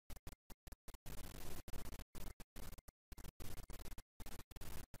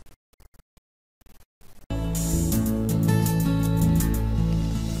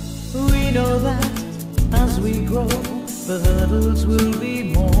grow, the hurdles will be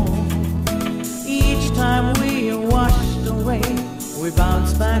more. Each time we are washed away, we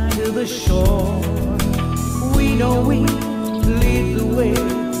bounce back to the shore. We know we lead the way,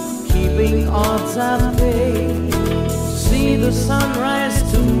 keeping odds at bay. See the sunrise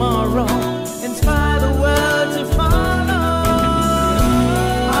tomorrow, inspire the world to follow.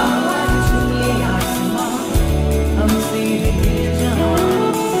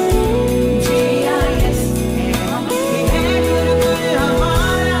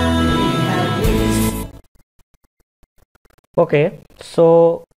 Okay,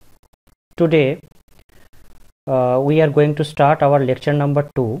 so today we are going to start our lecture number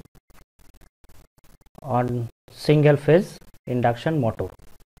 2 on single phase induction motor.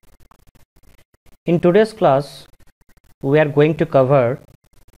 In today's class we are going to cover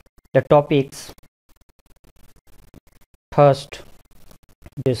the topics. First,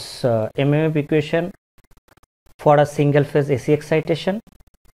 this MMF equation for a single phase AC excitation,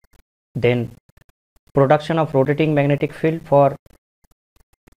 then production of rotating magnetic field for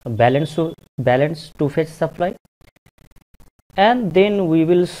balanced two-phase supply, and then we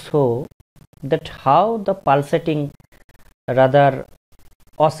will show that how the pulsating, rather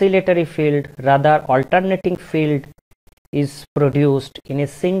oscillatory field, rather alternating field is produced in a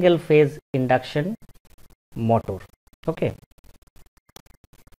single phase induction motor. Okay,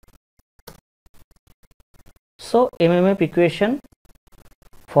 so MMF equation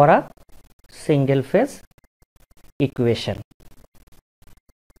for a single phase equation.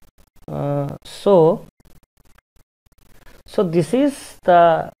 So this is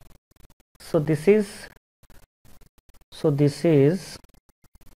the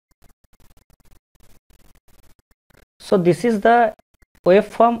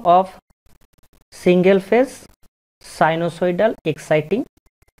waveform of single phase sinusoidal exciting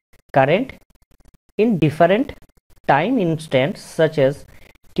current in different time instants such as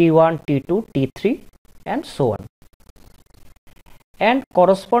T1, T2, T3 and so on. And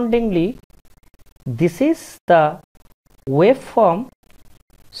correspondingly, this is the waveform,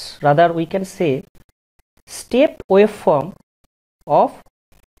 rather we can say stepped waveform of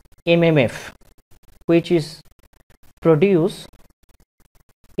MMF, which is produced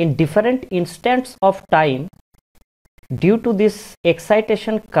in different instants of time due to this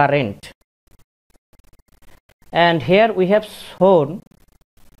excitation current. And here we have shown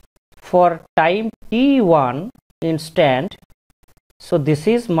for time T1 instant. So this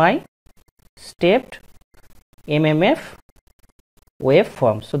is my stepped MMF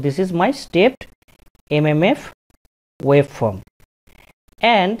waveform. So this is my stepped MMF waveform,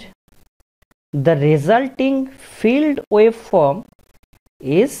 and the resulting field waveform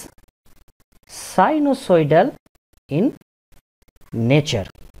is sinusoidal in nature,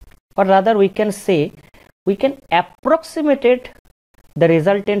 or rather we can say we can approximate the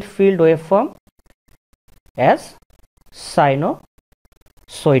resultant field waveform as sinusoidal.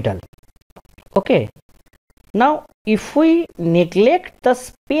 Okay, now if we neglect the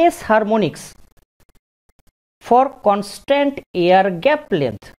space harmonics for constant air gap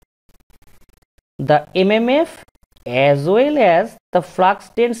length, the MMF as well as the flux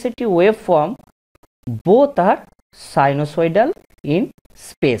density waveform both are sinusoidal in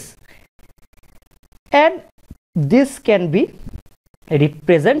space, and this can be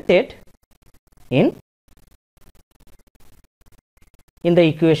represented in the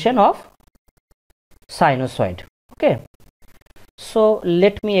equation of sinusoid. Okay, so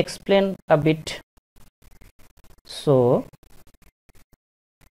let me explain a bit. So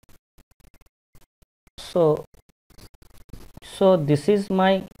this is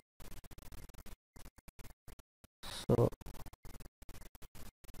my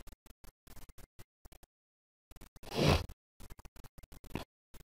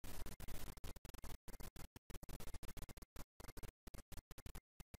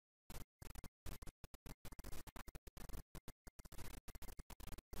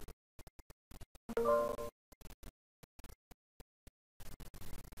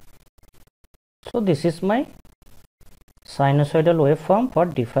this is my sinusoidal waveform for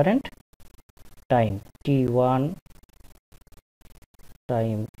different time T1,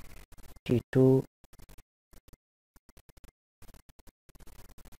 time T2,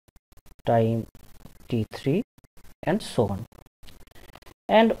 time T3 and so on.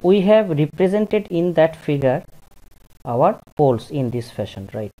 And we have represented in that figure our poles in this fashion,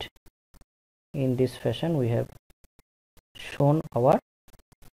 right? In this fashion we have shown our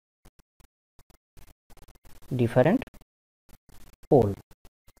different pole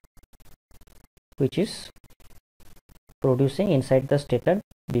which is producing inside the stator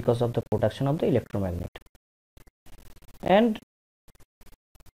because of the production of the electromagnet. and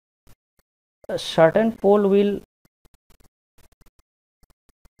a certain pole will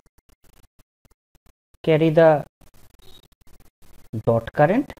carry the dot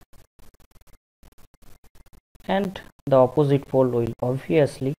current and the opposite pole will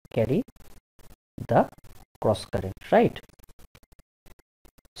obviously carry the cross current, right?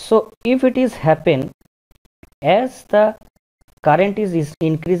 So if it is happen as the current is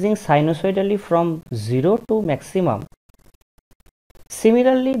increasing sinusoidally from 0 to maximum,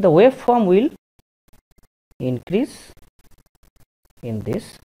 similarly the waveform will increase in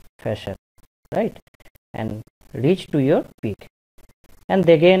this fashion, right, and reach to your peak. And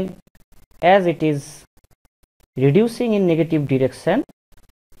again, as it is reducing in negative direction,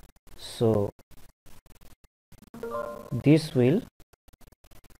 so this will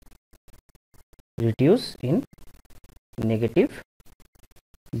reduce in negative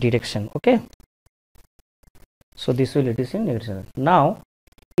direction. Okay, so this will reduce in negative direction. Now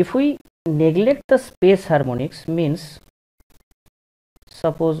if we neglect the space harmonics, means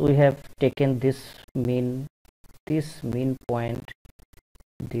suppose we have taken this mean point,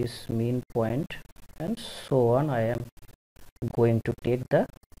 this mean point, and so on. I am going to take the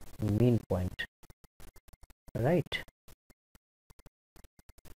mean point, right?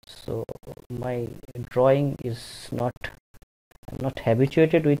 So my drawing is not, I'm not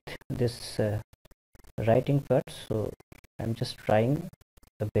habituated with this writing part, so I'm just trying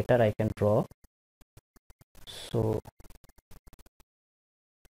the better I can draw. So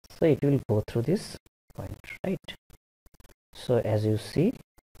it will go through this point, right? So as you see,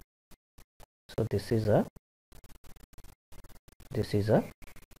 so this is a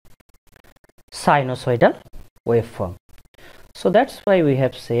sinusoidal waveform. So that's why we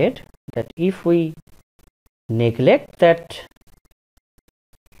have said that if we neglect that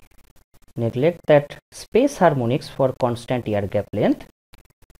space harmonics for constant air gap length,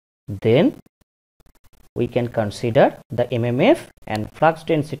 then we can consider the MMF and flux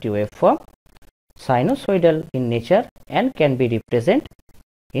density waveform sinusoidal in nature and can be represented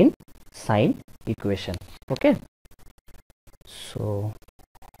in sine equation. Okay, so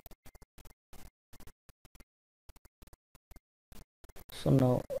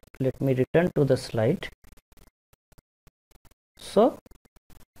now let me return to the slide. So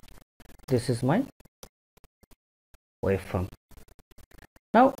this is my waveform.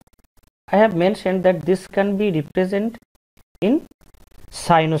 Now I have mentioned that this can be represented in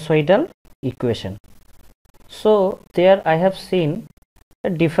sinusoidal equation. So there I have seen a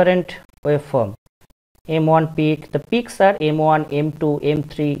different waveform. M1 peak, the peaks are M1, M2,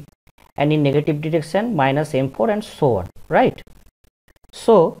 M3, and in negative direction minus M4 and so on, right?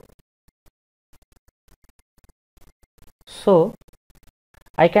 So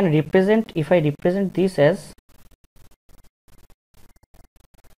I can represent, if I represent this as,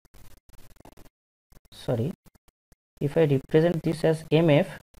 if I represent this as MF,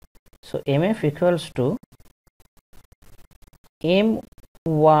 so MF equals to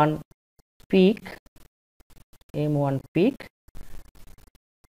M1 peak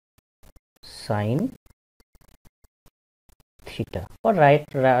sine theta, or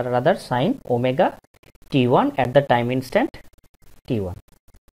rather sine omega t1 at the time instant t1.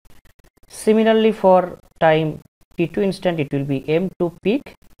 Similarly for time t2 instant it will be M2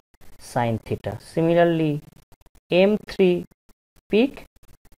 peak sine theta. Similarly M3 peak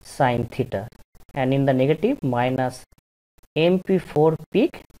sine theta, and in the negative minus MP4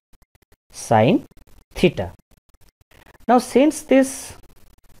 peak sine theta. Now since this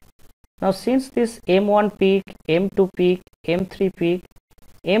M1 peak, M2 peak, M3 peak,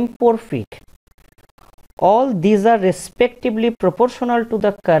 M4 peak, all these are respectively proportional to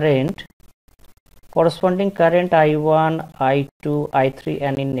the current, corresponding current I1, I2, I3,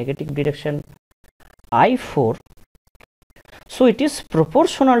 and in negative direction I4. So it is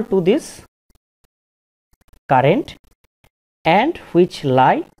proportional to this current and which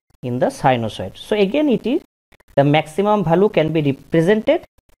lie in the sinusoid. So again it is the maximum value can be represented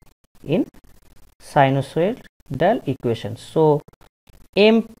in sinusoidal equation. So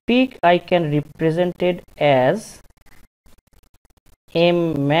M peak I can represent it as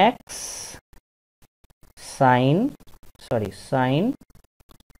M max sine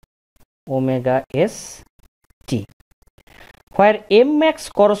omega s t, where M max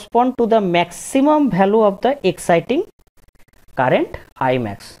correspond to the maximum value of the exciting current I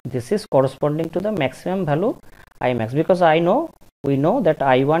max. This is corresponding to the maximum value I max, because we know that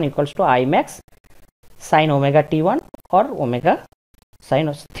I1 equals to I max sine omega t1 or omega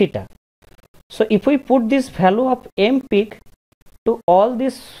sine theta. So if we put this value of M peak to all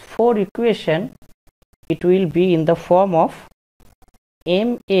these four equation, it will be in the form of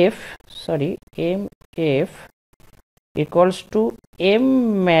mf equals to m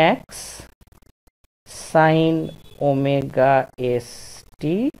max sine omega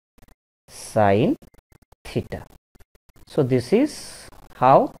st sine theta. So this is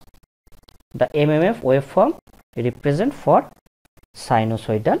how the MMF waveform represent for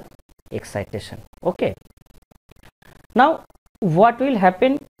sinusoidal excitation. Okay, now what will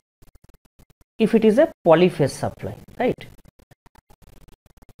happen if it is a polyphase supply, right?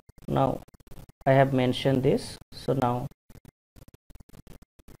 Now I have mentioned this, so now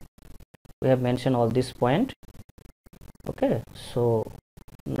we have mentioned all this point. Okay, so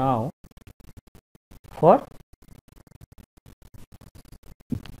now for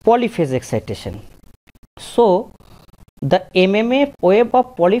polyphase excitation, so the MMF wave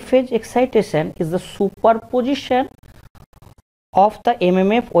of polyphase excitation is the superposition of the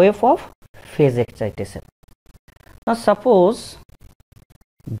MMF wave of phase excitation. Now suppose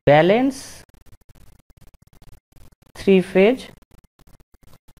balance three-phase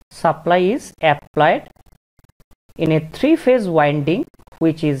supply is applied in a three-phase winding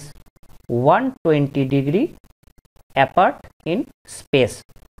which is 120 degree apart in space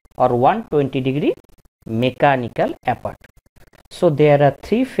or 120 degree mechanical apart. So there are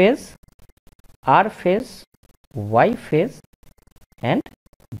three phase, R phase, Y phase and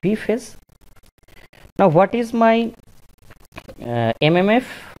B phase. Now what is my MMF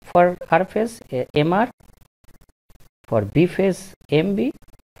for R phase? MR, for B phase MB,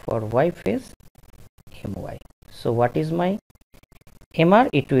 for Y phase MY. So what is my MR?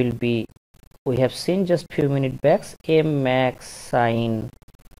 It will be, we have seen just few minutes back, M max sine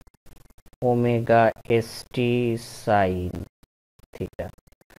omega st sine theta.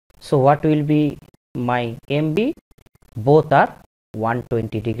 So what will be my MB? Both are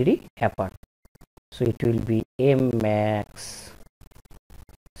 120 degree apart. So it will be M max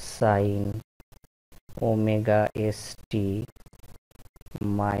sine omega st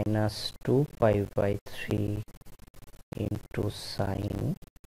minus 2 pi by 3 into sine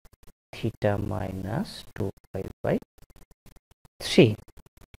theta minus 2 pi by 3.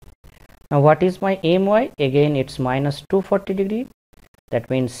 Now what is my my? Again it's minus 240 degree. That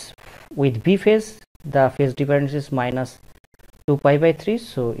means with B phase the phase difference is minus 2 pi by 3.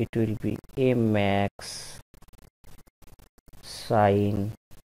 So it will be M max sine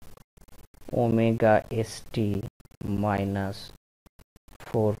omega st minus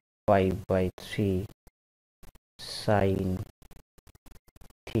 4 pi by 3 sine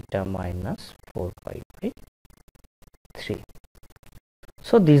theta minus 4 pi by 3.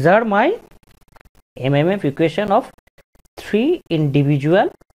 So these are my MMF equation of three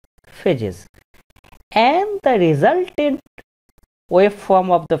individual phases, and the resultant waveform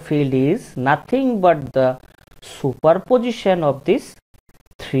of the field is nothing but the superposition of these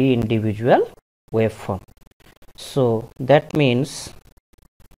three individual waveform. So that means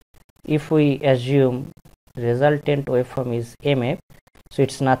if we assume resultant waveform is MF, so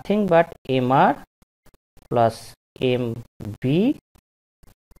it's nothing but MR plus MB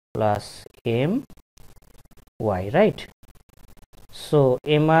plus MY, right? So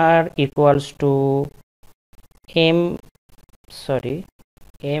MR equals to M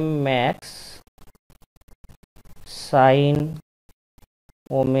max sine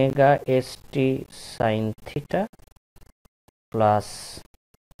omega st sine theta plus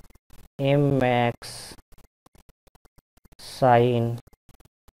M max sine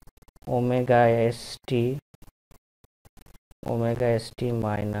omega st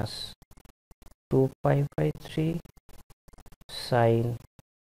minus 2 pi by 3 sine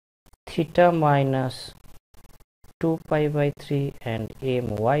theta minus 2 pi by 3, and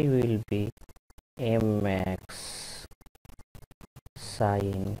My will be M max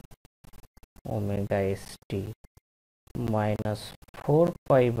sine omega st minus 4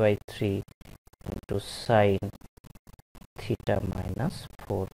 pi by 3 into sine theta minus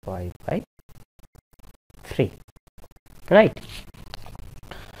 4 pi by 3, right?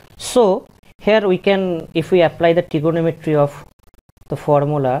 So here we can, if we apply the trigonometry of the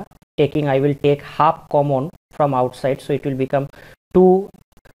formula, I will take half common from outside, so it will become 2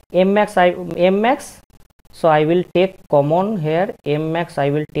 M max. So I will take common here, M max I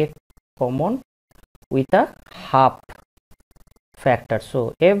will take common with a half factor.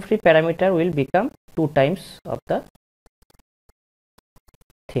 So every parameter will become 2 times of the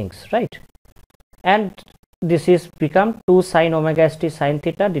things, right? And this is become 2 sine omega st sine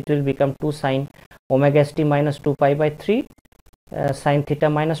theta. It will become 2 sine omega st minus 2 pi by 3 sine theta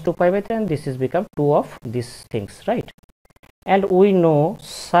minus 2 pi by 3, and this is become 2 of these things, right? And we know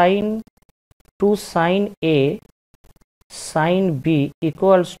sine 2 sine A sine B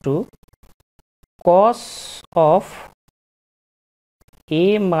equals to cos of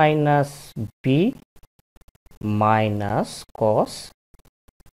A minus B minus cos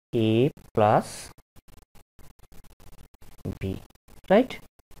A plus B, right?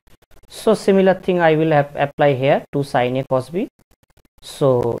 So similar thing I will have apply here to sine A cos B.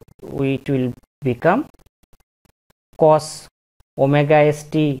 So it will become cos omega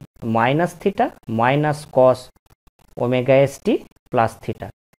st minus theta minus cos omega st plus theta,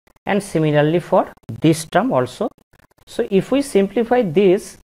 and similarly for this term also. So if we simplify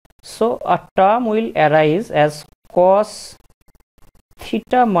this, so a term will arise as cos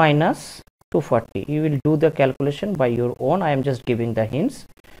theta minus 240. You will do the calculation by your own, I am just giving the hints.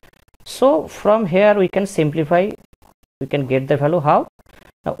 So from here we can simplify, we can get the value how.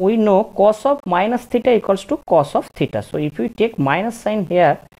 Now we know cos of minus theta equals to cos of theta. So if we take minus sign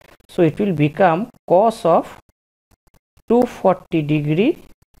here, so it will become cos of 240 degree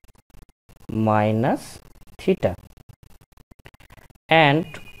minus theta, and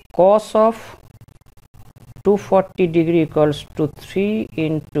cos of 240 degree equals to 3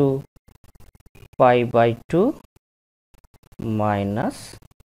 into pi by 2 minus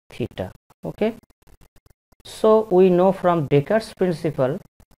theta. Okay, so we know from Descartes' principle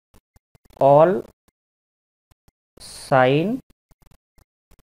all sine,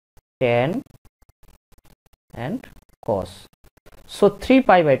 tan and cos. So 3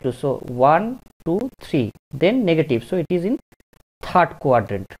 pi by 2, so 1 2 3, then negative, so it is in third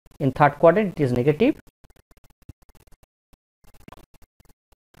quadrant. In third quadrant it is negative.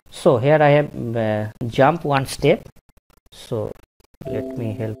 So here I have jump one step, so let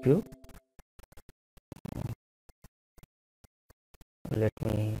me help you. Let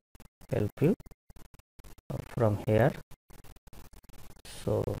me help you from here.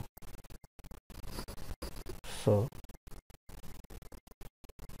 So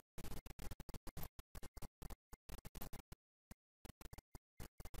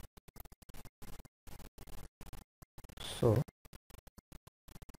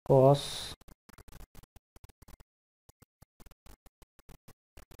cos,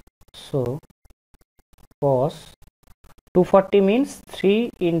 so cos 240 means 3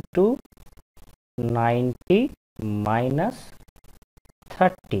 into 90 minus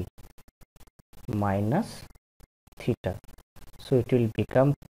 30 minus theta, so it will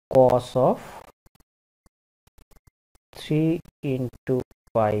become cos of 3 into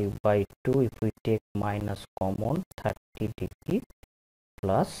pi by 2, if we take minus common, 30 degree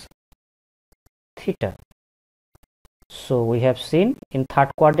plus theta. So we have seen in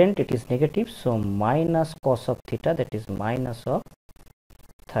third quadrant it is negative, so minus cos of theta, that is minus of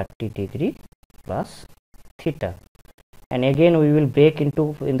 30 degree plus theta, and again we will break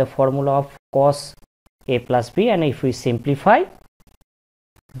into in the formula of cos A plus B, and if we simplify,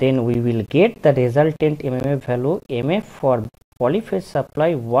 then we will get the resultant MMF value. MF for polyphase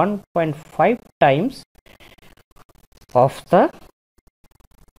supply 1.5 times of the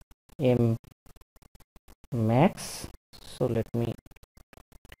M max. So let me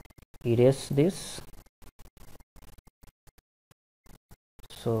erase this.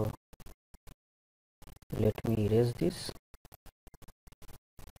 So let me erase this.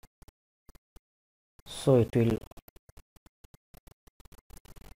 So it will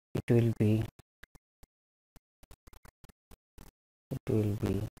be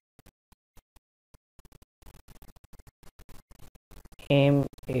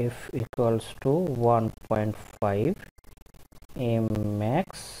MF equals to 1.5 M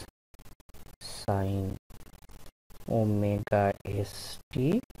max sine omega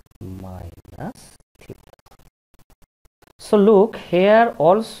st minus theta. So look here,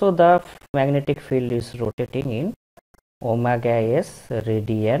 also the magnetic field is rotating in omega s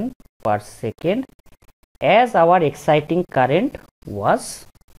radian per second, as our exciting current was,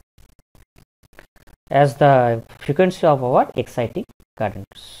 as the frequency of our exciting current.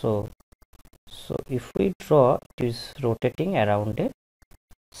 So if we draw, it is rotating around a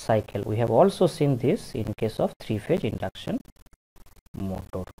cycle. We have also seen this in case of three-phase induction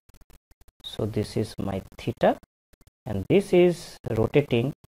motor. So this is my theta, and this is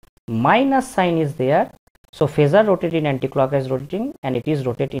rotating, minus sign is there, so phasor rotating in anti-clockwise rotating, and it is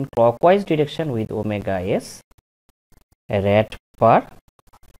rotating clockwise direction with omega s rad per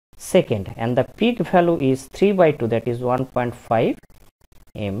second, and the peak value is 3 by 2, that is 1.5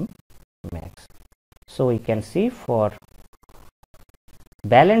 M max. So we can see for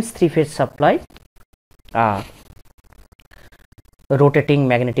balanced three-phase supply, rotating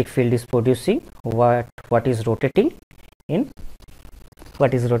magnetic field is producing what is rotating in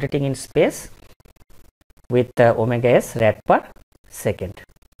space, with omega s rad per second,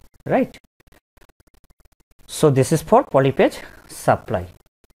 right? So this is for polyphase supply.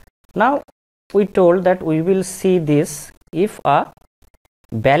 Now we told that we will see this if a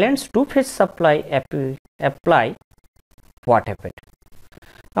balanced two-phase supply apply, what happened.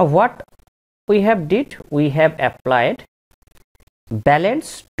 Now what we have did, we have applied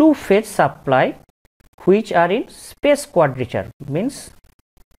balanced two-phase supply which are in space quadrature, means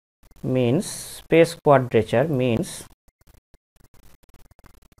space quadrature means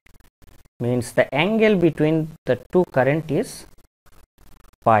the angle between the two current is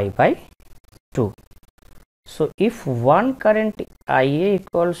pi by 2. So if one current Ia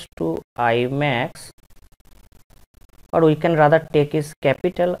equals to I max, or we can rather take is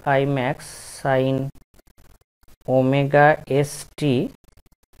capital I max sin omega st,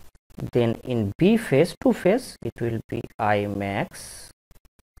 then in B phase, two phase, it will be I max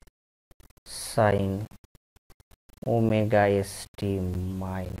sin omega st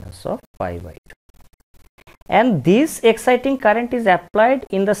minus of pi by 2. And this exciting current is applied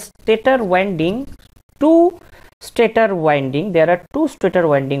in the stator winding, two stator winding. There are two stator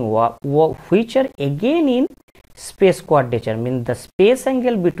winding which are again in space quadrature, means the space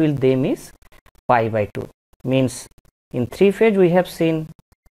angle between them is pi by 2. Means in three phase we have seen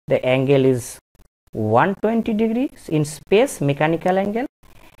the angle is 120 degrees in space, mechanical angle,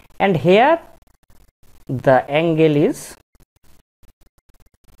 and here the angle is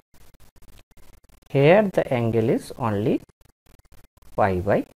only pi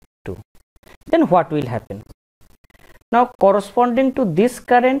by 2. Then what will happen? Now corresponding to this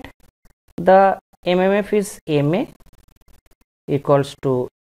current, the MMF is MA equals to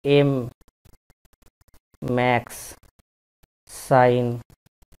M max sin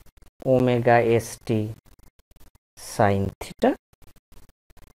omega st sin theta,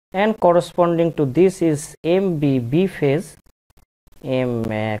 and corresponding to this is MB B phase M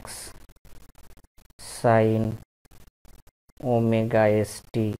max sin omega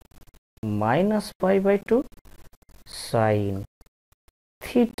st minus pi by 2 sin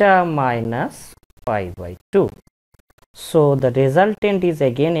theta minus pi by 2. So the resultant is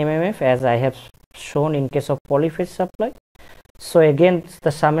again MMF as I have shown in case of polyphase supply. So again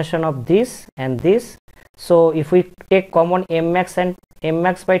the summation of this and this. So if we take common M max and M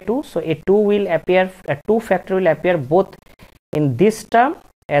max by 2, so a 2 will appear, a 2 factor will appear both in this term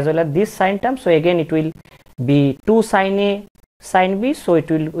as well as this sign term. So again it will be 2 sin A sin B. So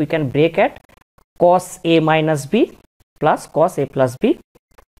it will, we can break at cos A minus B plus cos A plus B,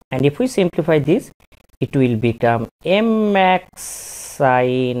 and if we simplify this, it will become M max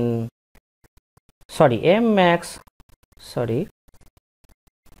sin, M max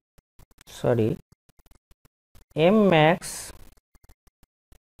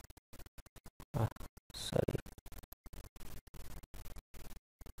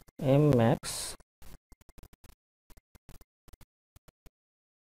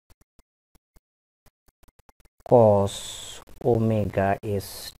cos omega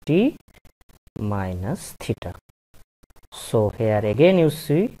st minus theta. So here again you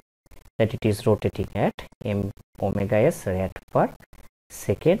see that it is rotating at m omega s rad per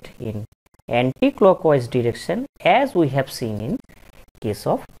second in anti-clockwise direction, as we have seen in case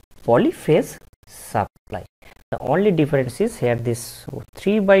of polyphase supply. The only difference is here this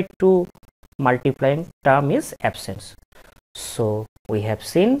 3 by 2 multiplying term is absent. So we have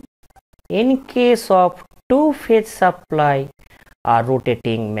seen in case of two-phase supply, a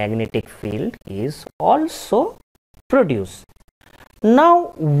rotating magnetic field is also produced.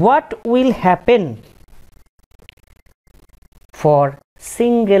 Now what will happen for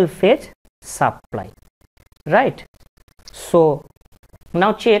single phase supply, right? So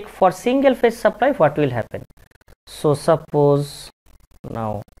now check for single phase supply what will happen. So suppose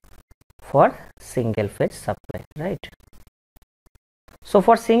now for single phase supply, right? So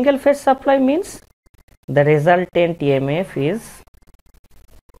for single phase supply means the resultant EMF is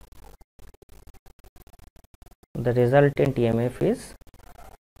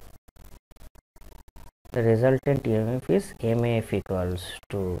MAF equals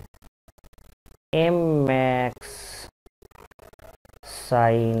to M max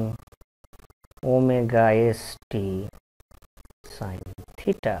sin omega st sin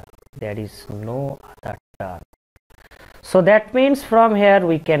theta. There is no other term. So that means from here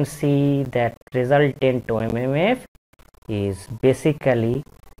we can see that resultant MMF is basically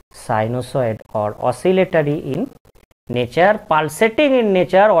sinusoid or oscillatory in nature, pulsating in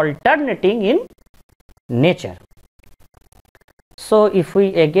nature, alternating in nature. So if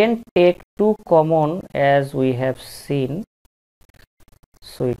we again take 2 common as we have seen,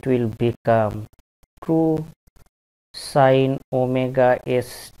 so it will become 2 sine omega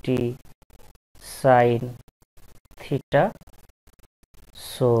st sine theta.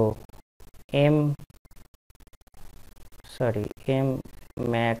 So m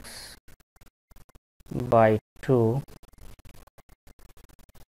max by 2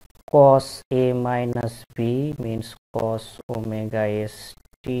 cos a minus b means cos omega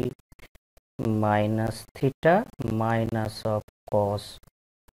st minus theta minus of cos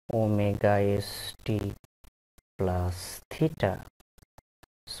omega st plus theta.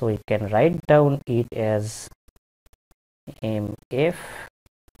 So we can write down it as mf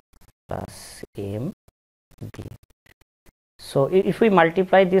plus mb. So if we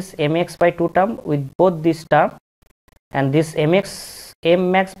multiply this mx by 2 term with both this term, and this m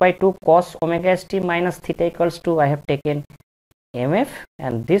max by 2 cos omega st minus theta equals to, I have taken mf,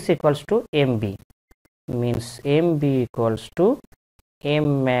 and this equals to mb, means mb equals to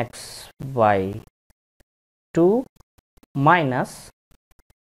m max by 2 minus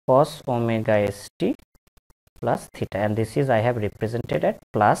cos omega st plus theta, and this is I have represented at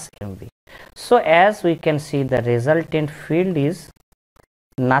plus mb. So as we can see, the resultant field is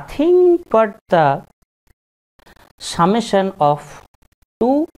nothing but the summation of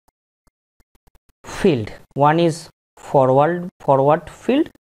two field. One is forward field,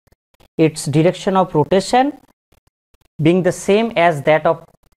 its direction of rotation being the same as that of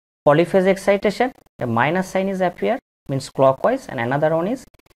polyphase excitation, a minus sign is appear, means clockwise, and another one is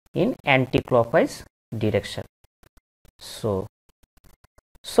in anti-clockwise direction. So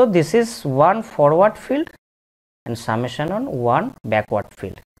this is one forward field and summation on one backward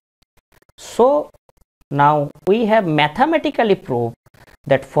field. So now we have mathematically proved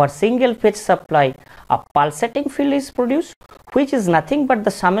that for single phase supply a pulsating field is produced, which is nothing but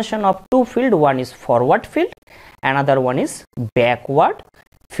the summation of two field. One is forward field, another one is backward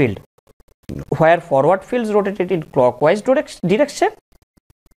field, where forward field is rotated in clockwise direction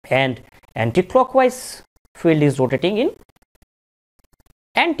and anti-clockwise field is rotating in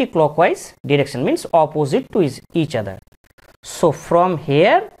anti-clockwise direction, means opposite to each other. So from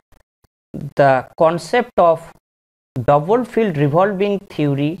here the concept of double field revolving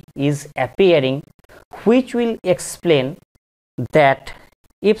theory is appearing, which will explain that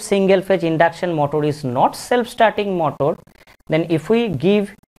if single phase induction motor is not self-starting motor, then if we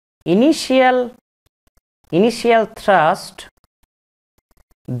give initial thrust,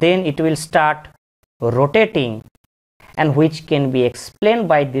 then it will start rotating, and which can be explained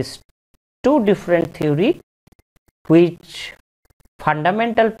by these two different theory, which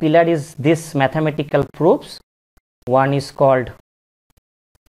fundamental pillar is this mathematical proofs. One is called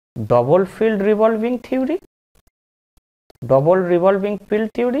double field revolving theory, double revolving field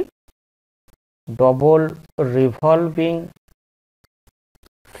theory, double revolving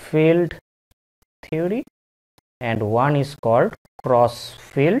field theory, and one is called cross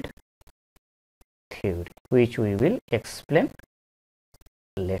field theory, which we will explain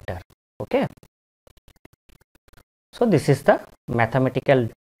later. Okay, so this is the mathematical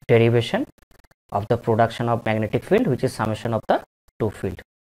derivation of the production of magnetic field, which is summation of the two field.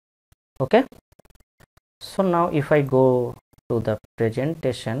 Okay, so now if I go to the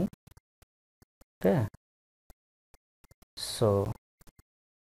presentation, okay, so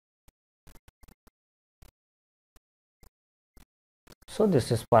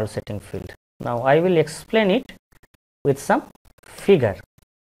this is pulsating field. Now I will explain it with some figure.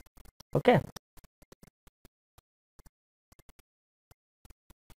 Okay,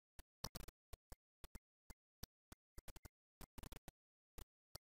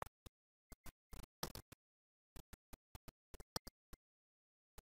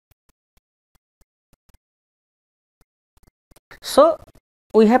 so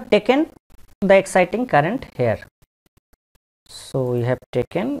we have taken the exciting current here. So we have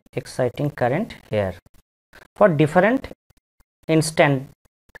taken exciting current here for different instant,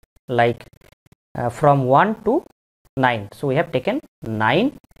 like from 1 to 9. So we have taken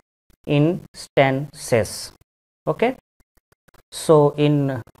 9 instances. Okay, so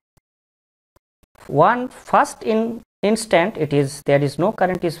in first instant there is no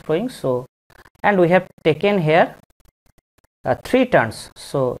current is flowing. So, and we have taken here 3 turns.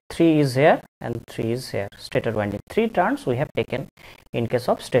 So 3 is here and 3 is here, stator winding. 3 turns we have taken in case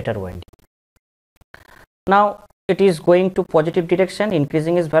of stator winding. Now it is going to positive direction,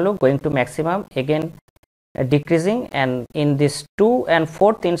 increasing its value, going to maximum, again decreasing, and in this 2 and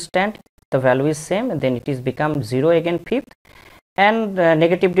 4th instant the value is same, and then it is become 0 again 5th, and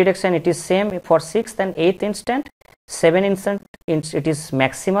negative direction it is same for 6th and 8th instant. 7 instant it is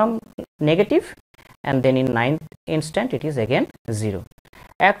maximum negative, and then in 9th instant it is again 0.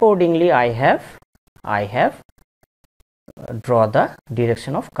 Accordingly I have I have draw the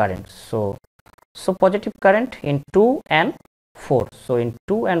direction of current. So positive current in 2 and 4. So in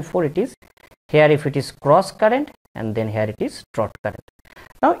 2 and 4 it is here, if it is cross current, and then here it is dot current.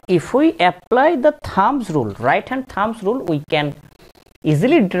 Now if we apply the thumbs rule, right hand thumbs rule, we can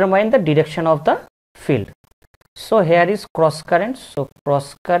easily determine the direction of the field. So here is cross current, so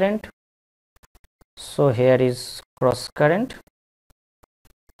cross current, so here is cross current.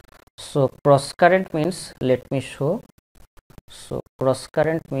 So cross current means, let me show. So cross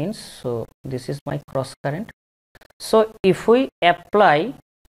current means, so this is my cross current. So if we apply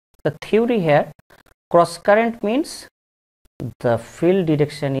the theory here, cross current means the field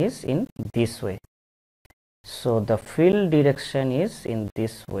direction is in this way. So the field direction is in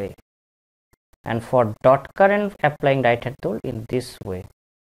this way, and for dot current applying right hand rule in this way.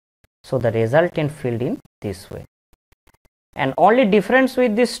 So the resultant field in this way. And only difference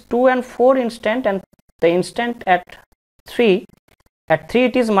with this 2 and 4 instant and the instant at 3,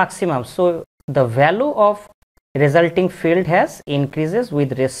 it is maximum. So the value of resulting field has increases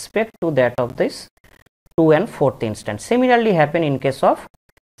with respect to that of this 2 and 4th instant. Similarly happen in case of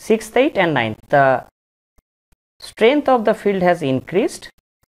 6th, 8th and 9th. The strength of the field has increased,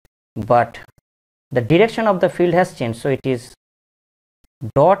 but the direction of the field has changed. So it is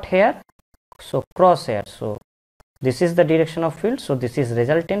dot here, so cross here. So this is the direction of field, so this is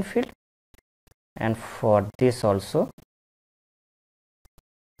resultant field, and for this also,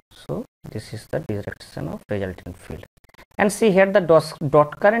 so this is the direction of resultant field. And see here the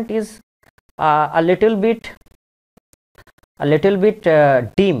dot current is a little bit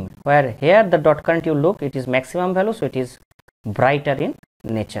dim, where here the dot current, you look, it is maximum value, so it is brighter in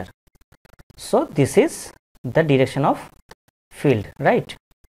nature. So this is the direction of field, right?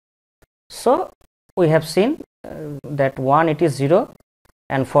 So we have seen that 1 it is 0,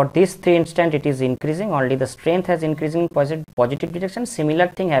 and for this 3 instant it is increasing, only the strength has increasing positive direction. Similar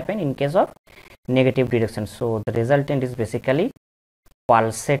thing happen in case of negative direction. So the resultant is basically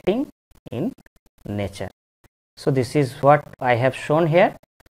pulsating in nature. So this is what I have shown here.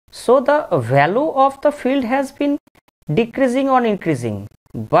 So the value of the field has been decreasing or increasing,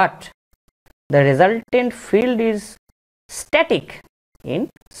 but the resultant field is static in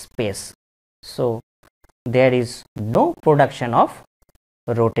space. So there is no production of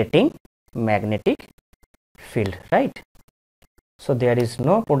rotating magnetic field, right? So there is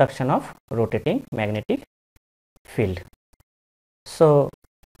no production of rotating magnetic field. So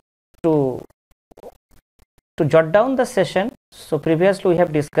to jot down the session, so previously we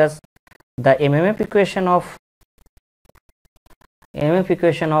have discussed the MMF equation of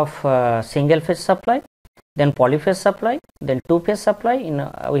single phase supply, then polyphase supply, then two phase supply. In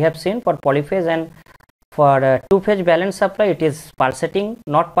we have seen for polyphase and for two phase balance supply, it is pulsating,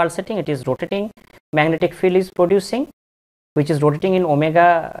 not pulsating, it is rotating magnetic field is producing, which is rotating in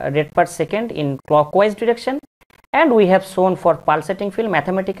omega rate per second in clockwise direction. And we have shown for pulsating field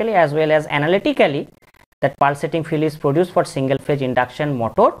mathematically as well as analytically that pulsating field is produced for single phase induction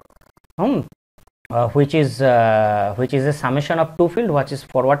motor, which is a summation of two field, which is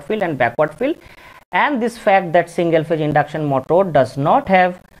forward field and backward field. And this fact that single phase induction motor does not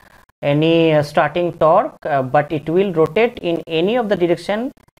have any starting torque, but it will rotate in any of the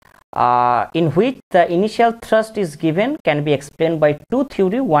direction in which the initial thrust is given, can be explained by two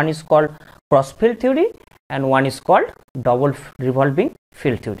theory. One is called cross field theory and one is called double revolving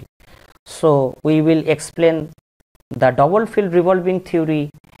field theory. So we will explain the double field revolving theory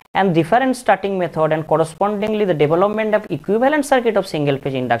and different starting method and correspondingly the development of equivalent circuit of single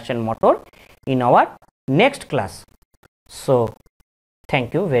phase induction motor in our next class. So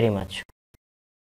thank you very much.